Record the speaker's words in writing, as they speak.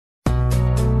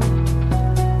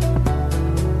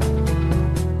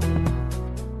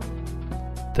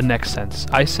The NexSens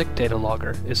iSIC data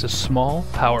logger is a small,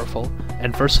 powerful,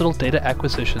 and versatile data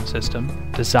acquisition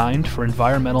system designed for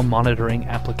environmental monitoring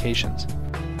applications.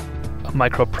 A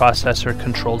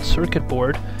microprocessor-controlled circuit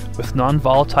board with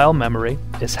non-volatile memory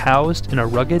is housed in a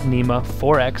rugged NEMA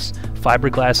 4X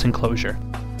fiberglass enclosure.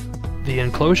 The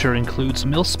enclosure includes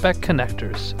mil-spec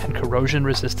connectors and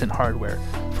corrosion-resistant hardware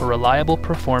for reliable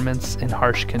performance in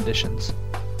harsh conditions.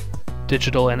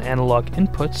 Digital and analog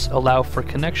inputs allow for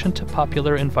connection to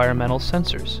popular environmental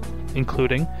sensors,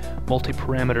 including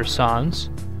multi-parameter sons,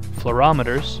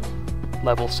 fluorometers,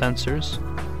 level sensors,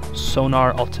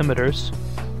 sonar altimeters,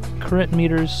 current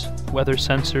meters, weather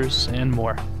sensors, and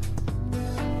more.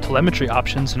 Telemetry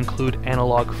options include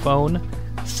analog phone,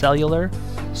 cellular,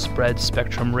 spread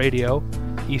spectrum radio,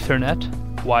 Ethernet,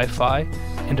 Wi-Fi,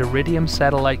 and Iridium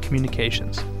satellite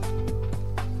communications.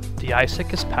 The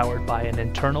iSIC is powered by an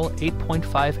internal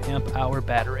 8.5 amp-hour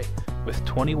battery with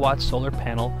 20-watt solar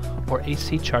panel or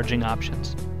AC charging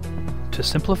options. To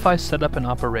simplify setup and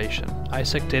operation,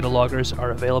 iSIC data loggers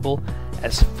are available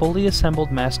as fully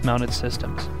assembled mast-mounted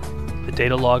systems. The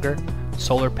data logger,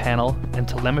 solar panel, and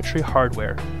telemetry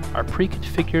hardware are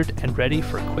pre-configured and ready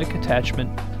for quick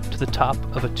attachment to the top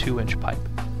of a 2-inch pipe.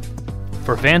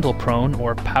 For vandal-prone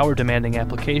or power-demanding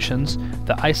applications,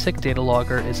 the iSIC data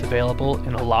logger is available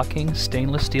in a locking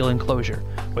stainless steel enclosure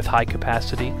with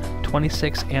high-capacity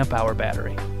 26 amp-hour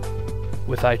battery.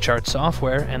 With iChart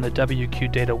software and the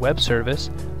WQ Data web service,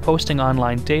 posting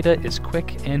online data is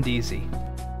quick and easy.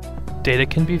 Data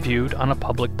can be viewed on a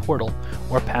public portal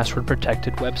or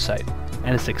password-protected website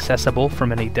and is accessible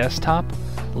from any desktop,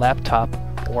 laptop,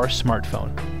 or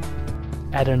smartphone.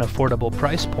 At an affordable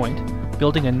price point,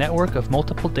 building a network of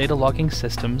multiple data logging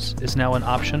systems is now an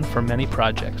option for many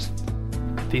projects.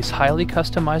 These highly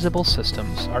customizable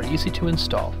systems are easy to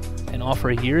install and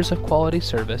offer years of quality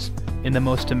service in the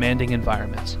most demanding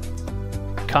environments.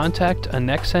 Contact a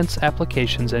NexSens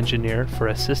applications engineer for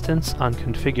assistance on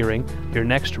configuring your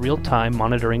next real-time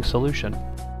monitoring solution.